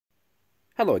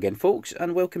Hello again folks,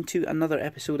 and welcome to another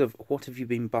episode of What Have You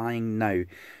Been Buying Now?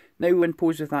 Now, when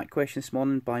posed with that question this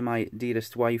morning by my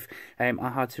dearest wife, I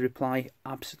had to reply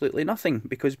absolutely nothing,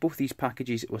 because both these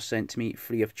packages were sent to me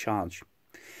free of charge.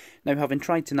 Now, having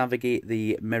tried to navigate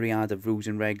the myriad of rules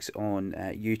and regs on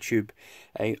YouTube,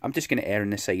 I'm just going to err on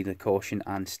the side of caution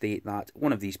and state that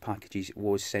one of these packages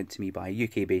was sent to me by a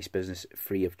UK-based business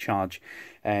free of charge.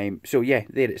 So yeah,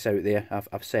 there it's out there.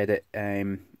 I've said it.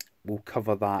 We'll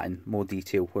cover that in more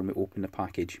detail when we open the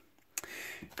package.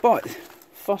 But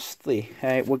firstly,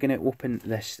 we're going to open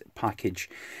this package.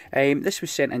 This was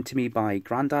sent in to me by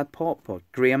Grandad Pop, or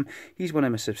Graham. He's one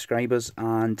of my subscribers,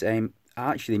 and I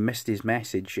actually missed his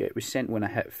message. It was sent when I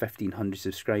hit 1,500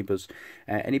 subscribers,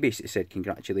 and he basically said,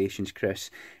 "Congratulations,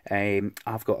 Chris.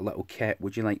 I've got a little kit.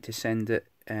 Would you like to send it?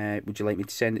 Would you like me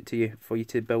to send it to you for you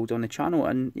to build on the channel?"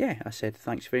 And yeah, I said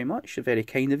thanks very much, very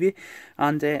kind of you,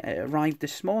 and it arrived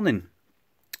this morning.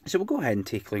 So we'll go ahead and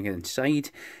take a look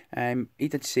inside. He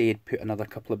did say he'd put another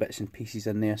couple of bits and pieces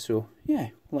in there, so yeah,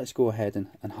 let's go ahead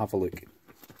and have a look.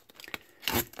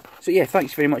 So yeah,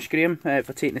 thanks very much, Graham,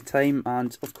 for taking the time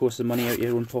and of course the money out of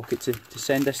your own pocket to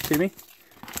send this to me.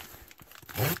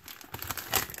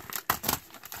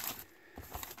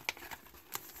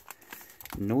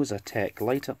 Noza Tech,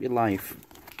 light up your life.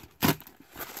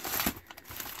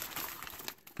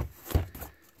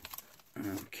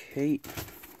 Okay.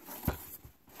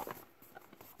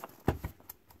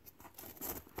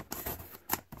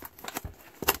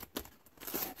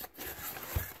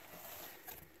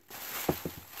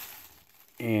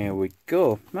 There we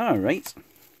go. All right.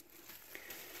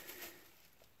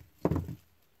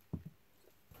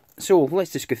 So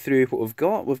let's just go through what we've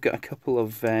got. We've got a couple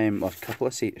of, I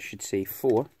should say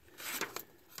four.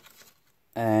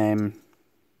 What are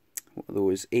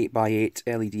those? 8x8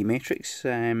 LED matrix. I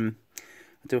don't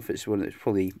know if it's one that's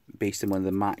probably based on one of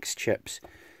the Max chips.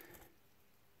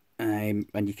 And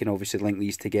you can obviously link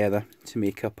these together to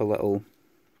make up a little.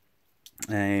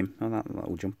 Oh, that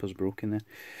little jumper's broken there.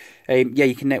 Yeah,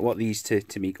 you can network these to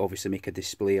obviously make a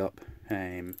display up.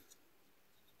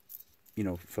 You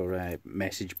know, for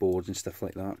message boards and stuff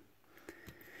like that.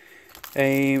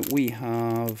 We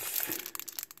have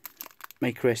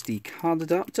micro SD card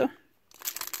adapter.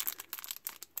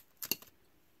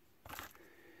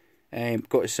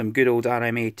 Got some good old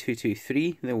RMA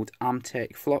 223, the old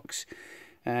Amtech flux.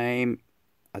 I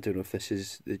don't know if this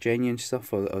is the genuine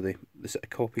stuff or the sort of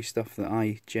copy stuff that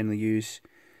I generally use.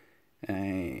 Oh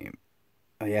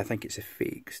yeah, I think it's a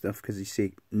fake stuff because they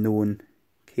say known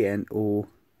KNOMN.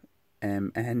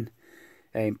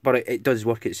 But it does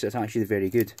work. It's actually very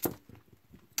good.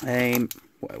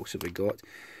 What else have we got?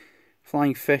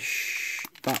 Flying fish.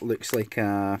 That looks like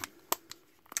a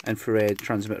infrared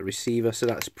transmitter receiver, so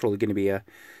that's probably going to be a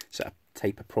sort of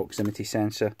type of proximity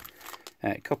sensor.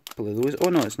 A couple of those. Oh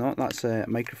no, it's not. That's a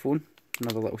microphone.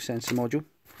 Another little sensor module.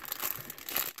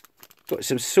 Got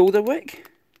some solder wick,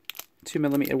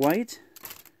 2mm wide.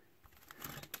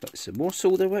 Got some more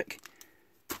solder wick.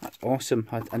 That's awesome.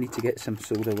 I need to get some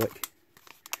solder wick.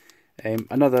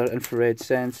 Another infrared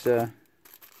sensor.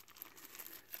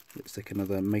 Looks like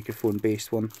another microphone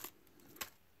based one.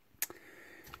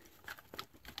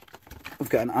 We've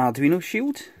got an Arduino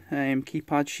shield,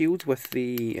 keypad shield with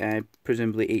the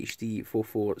presumably HD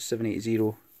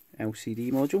 44780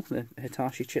 LCD module, the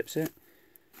Hitachi chipset.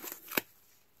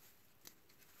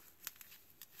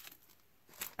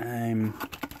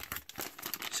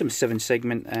 Some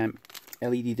 7-segment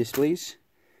LED displays.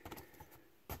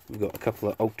 We've got a couple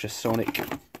of ultrasonic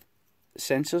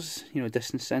sensors, you know,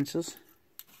 distance sensors.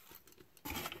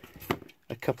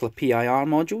 A couple of PIR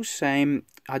modules.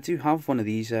 I do have one of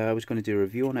these. I was going to do a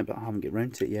review on it, but I haven't got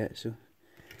round to it yet. So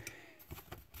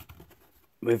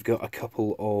we've got a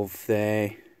couple of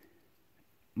the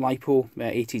LiPo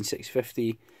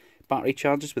 18650 battery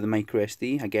chargers with a micro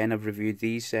SD. Again, I've reviewed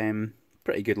these.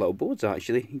 Pretty good little boards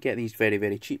actually. You can get these very,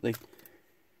 very cheaply.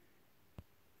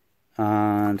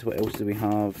 And what else do we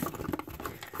have?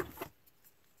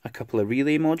 A couple of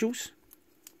relay modules.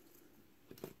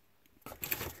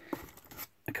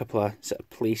 A couple of sort of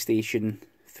PlayStation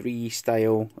 3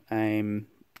 style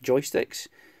joysticks.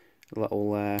 A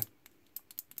little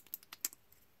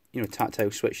you know, tactile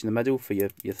switch in the middle for your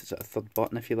sort of third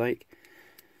button, if you like.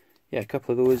 Yeah, a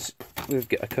couple of those. We've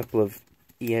got a couple of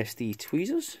ESD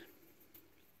tweezers.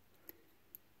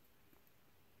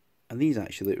 And these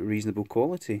actually look reasonable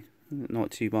quality.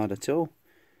 Not too bad at all.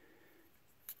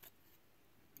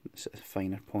 That's a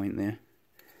finer point there.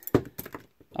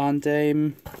 And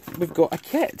we've got a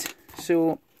kit.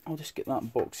 So I'll just get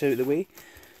that box out of the way.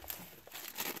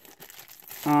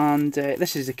 And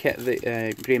this is the kit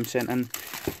that Graham sent in.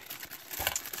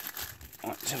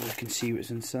 Let's have a look and see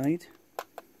what's inside.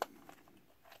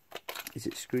 Is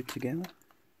it screwed together?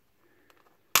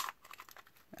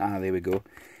 Ah, there we go.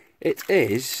 It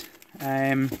is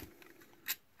a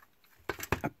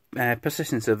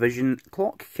persistence division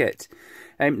clock kit.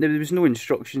 Now, there was no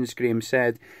instructions, Graham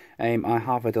said. I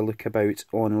have had a look about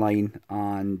online,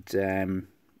 and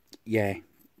yeah,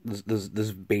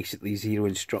 there's basically zero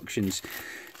instructions.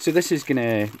 So this is going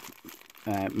to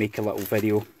make a little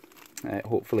video,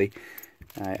 hopefully,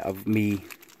 of me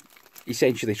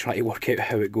essentially trying to work out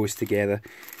how it goes together.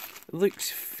 It looks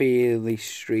fairly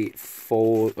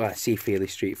straightforward. Well, I say fairly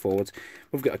straightforward.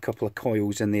 We've got a couple of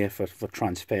coils in there for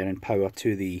transferring power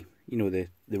to the, you know, the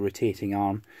rotating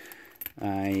arm.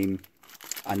 And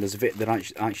there are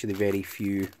actually very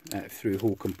few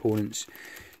through-hole components.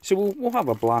 So we'll have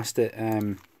a blast at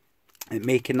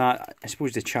making that. I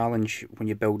suppose the challenge when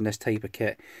you're building this type of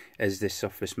kit is the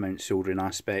surface mount soldering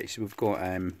aspects. We've got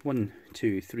 1,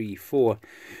 2, 3, 4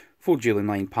 dual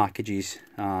line packages,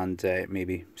 and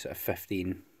maybe sort of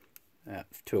 15,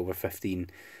 12 or 15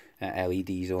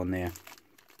 LEDs on there.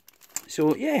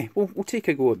 So yeah, we'll take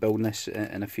a go at building this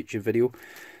in a future video,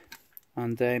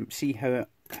 and see how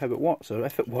it works, or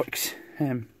if it works.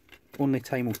 Only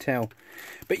time will tell.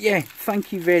 But yeah,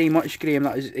 thank you very much, Graham.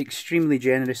 That is extremely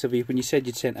generous of you. When you said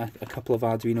you'd sent a couple of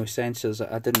Arduino sensors,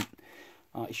 I didn't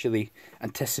actually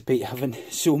anticipate having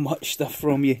so much stuff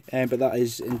from you, but that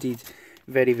is indeed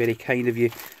very, very kind of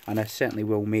you, and I certainly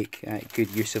will make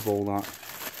good use of all that.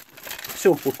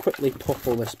 So we'll quickly pop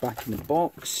all this back in the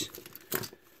box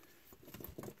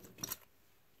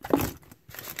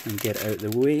and get it out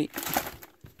of the way.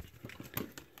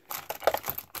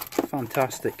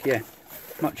 Fantastic, yeah,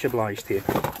 much obliged here.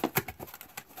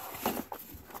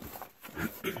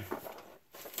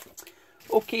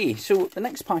 Okay, so the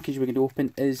next package we're going to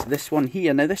open is this one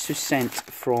here. Now this was sent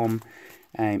from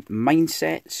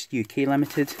Mindsets UK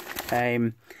Limited.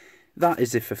 That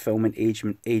is the fulfillment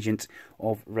agent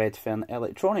of Redfern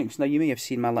Electronics. Now you may have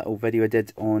seen my little video I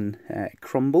did on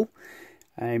Crumble,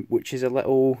 which is a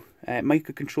little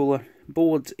microcontroller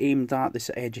board aimed at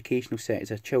the educational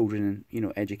sector, children and, you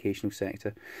know, educational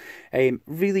sector.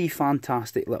 Really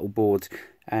fantastic little board.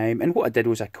 And what I did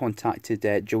was I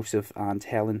contacted Joseph and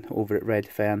Helen over at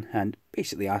Redfern and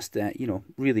basically asked, you know,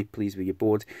 really pleased with your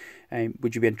board.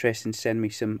 Would you be interested in sending me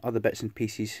some other bits and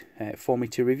pieces for me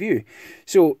to review?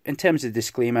 So in terms of the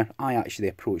disclaimer, I actually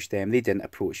approached them. They didn't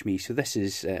approach me. So this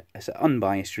is it's an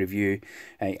unbiased review.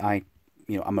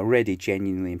 I'm already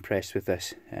genuinely impressed with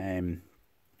this.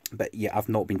 But yeah, I've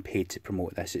not been paid to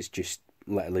promote this. It's just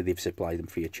literally they've supplied them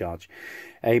free of charge.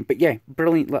 But yeah,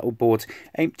 brilliant little board.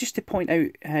 Just to point out,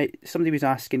 somebody was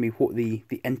asking me what the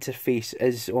interface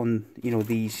is on, you know,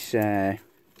 these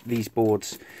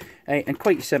boards, and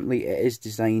quite simply, it is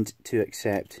designed to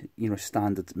accept, you know,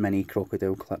 standard mini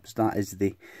crocodile clips. That is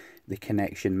the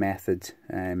connection method.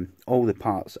 All the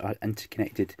parts are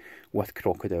interconnected with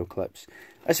crocodile clips.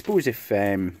 I suppose if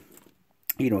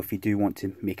you know, if you do want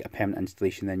to make it a permanent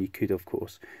installation, then you could, of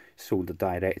course, solder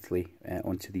directly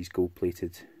onto these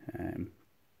gold-plated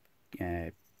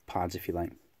pads, if you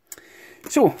like.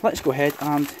 So let's go ahead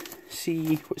and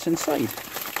see what's inside.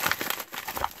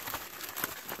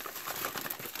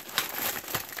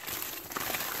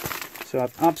 So I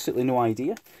have absolutely no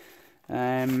idea.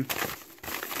 It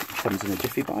comes in a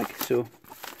jiffy bag, so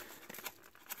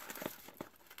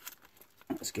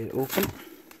let's get it open.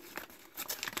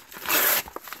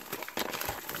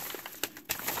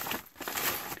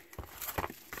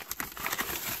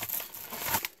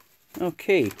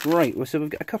 Okay, right, well, so we've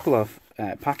got a couple of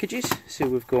packages. So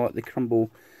we've got the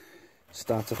Crumble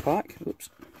starter pack. Oops.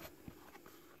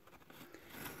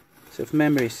 So if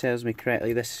memory serves me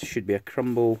correctly, this should be a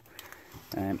Crumble,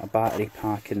 a battery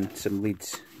pack and some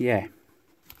leads. Yeah,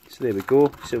 so there we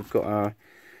go. So we've got our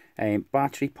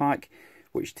battery pack,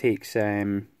 which takes,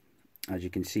 as you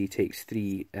can see, takes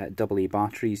 3 AA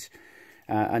batteries,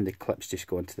 and the clips just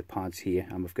go onto the pads here,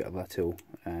 and we've got a little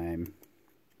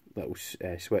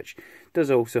switch.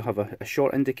 Does also have a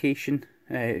short indication.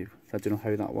 I don't know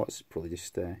how that works. Probably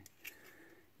just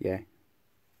yeah,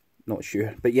 not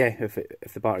sure. But yeah,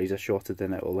 if the batteries are shorted,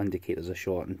 then it will indicate there's a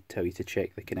short and tell you to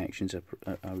check the connections,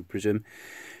 I would presume.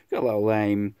 Got a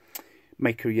little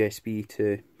micro USB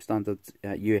to standard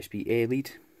USB-A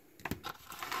lead.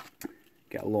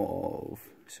 Get a lot of,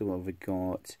 so what have we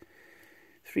got?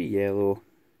 3 yellow,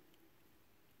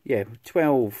 yeah,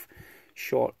 12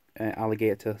 short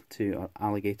alligator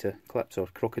clips, or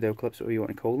crocodile clips, whatever you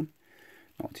want to call them.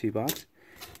 Not too bad.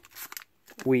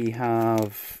 We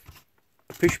have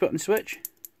a push button switch,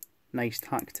 nice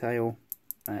tactile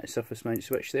surface mount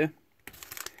switch there.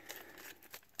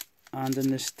 And in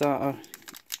the starter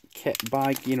kit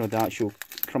bag, you know, the actual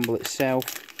Crumble itself,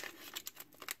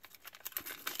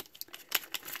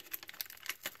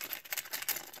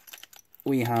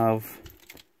 we have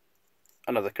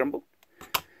another Crumble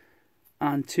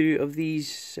and 2 of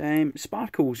these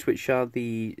sparkles, which are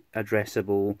the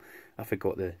addressable, I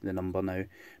forgot the number now,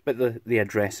 but the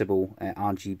addressable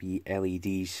RGB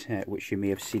LEDs, which you may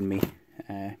have seen me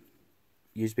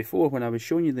use before when I was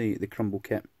showing you the Crumble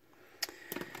kit.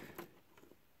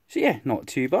 So yeah, not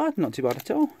too bad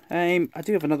at all. I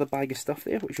do have another bag of stuff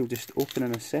there, which we'll just open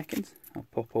in a second. I'll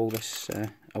pop all this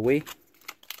away.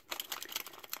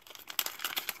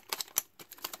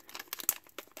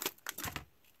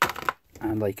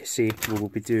 And like I say, we will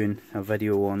be doing a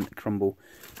video on Crumble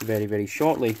very, very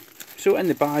shortly. So in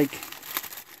the bag,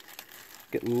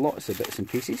 get lots of bits and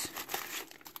pieces.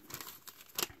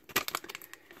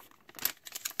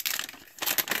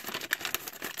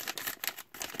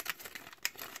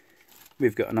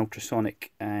 We've got an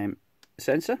ultrasonic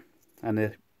sensor, and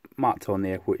they're marked on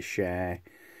there which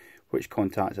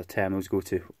contacts or terminals go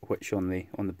to which on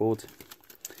the board.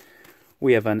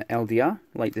 We have an LDR,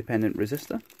 light dependent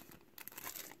resistor.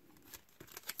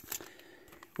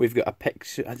 We've got a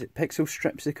pixel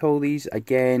strips, they call these.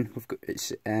 Again, we've got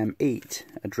 8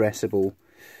 addressable.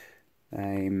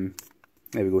 There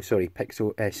we go. Sorry,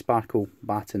 pixel sparkle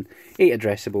batten. 8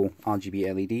 addressable RGB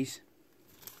LEDs,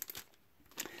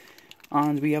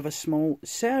 and we have a small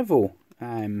servo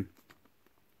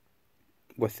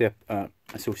with the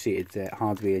associated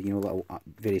hardware. You know, little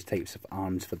various types of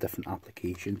arms for different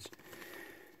applications.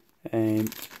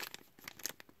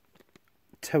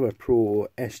 Tower Pro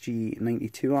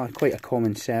SG92R, quite a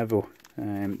common servo,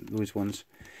 those ones.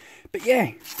 But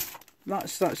yeah,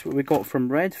 that's what we got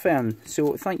from Redfern.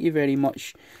 So thank you very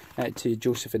much to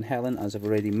Joseph and Helen, as I've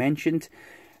already mentioned.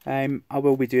 I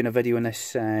will be doing a video on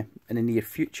this in the near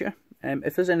future.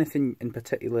 If there's anything in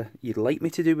particular you'd like me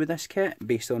to do with this kit,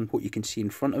 based on what you can see in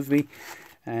front of me,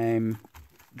 then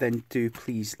do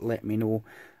please let me know,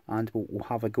 and we'll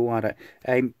have a go at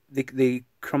it. The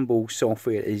Crumble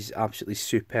software is absolutely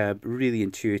superb, really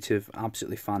intuitive,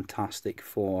 absolutely fantastic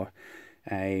for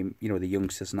you know, the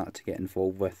youngsters and that to get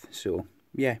involved with. So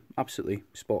yeah, absolutely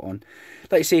spot on.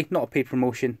 Like I say, not a paid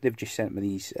promotion. They've just sent me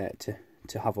these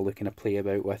to have a look and a play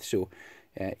about with. So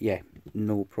yeah,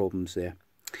 no problems there.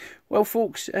 Well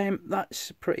folks,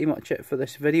 that's pretty much it for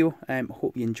this video.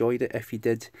 Hope you enjoyed it. If you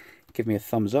did, give me a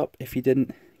thumbs up. If you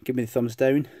didn't, give me the thumbs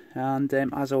down. And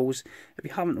as always, if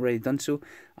you haven't already done so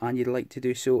and you'd like to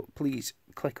do so, please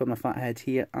click on the fat head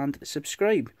here and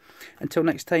subscribe. Until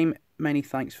next time, many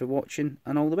thanks for watching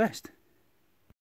and all the best.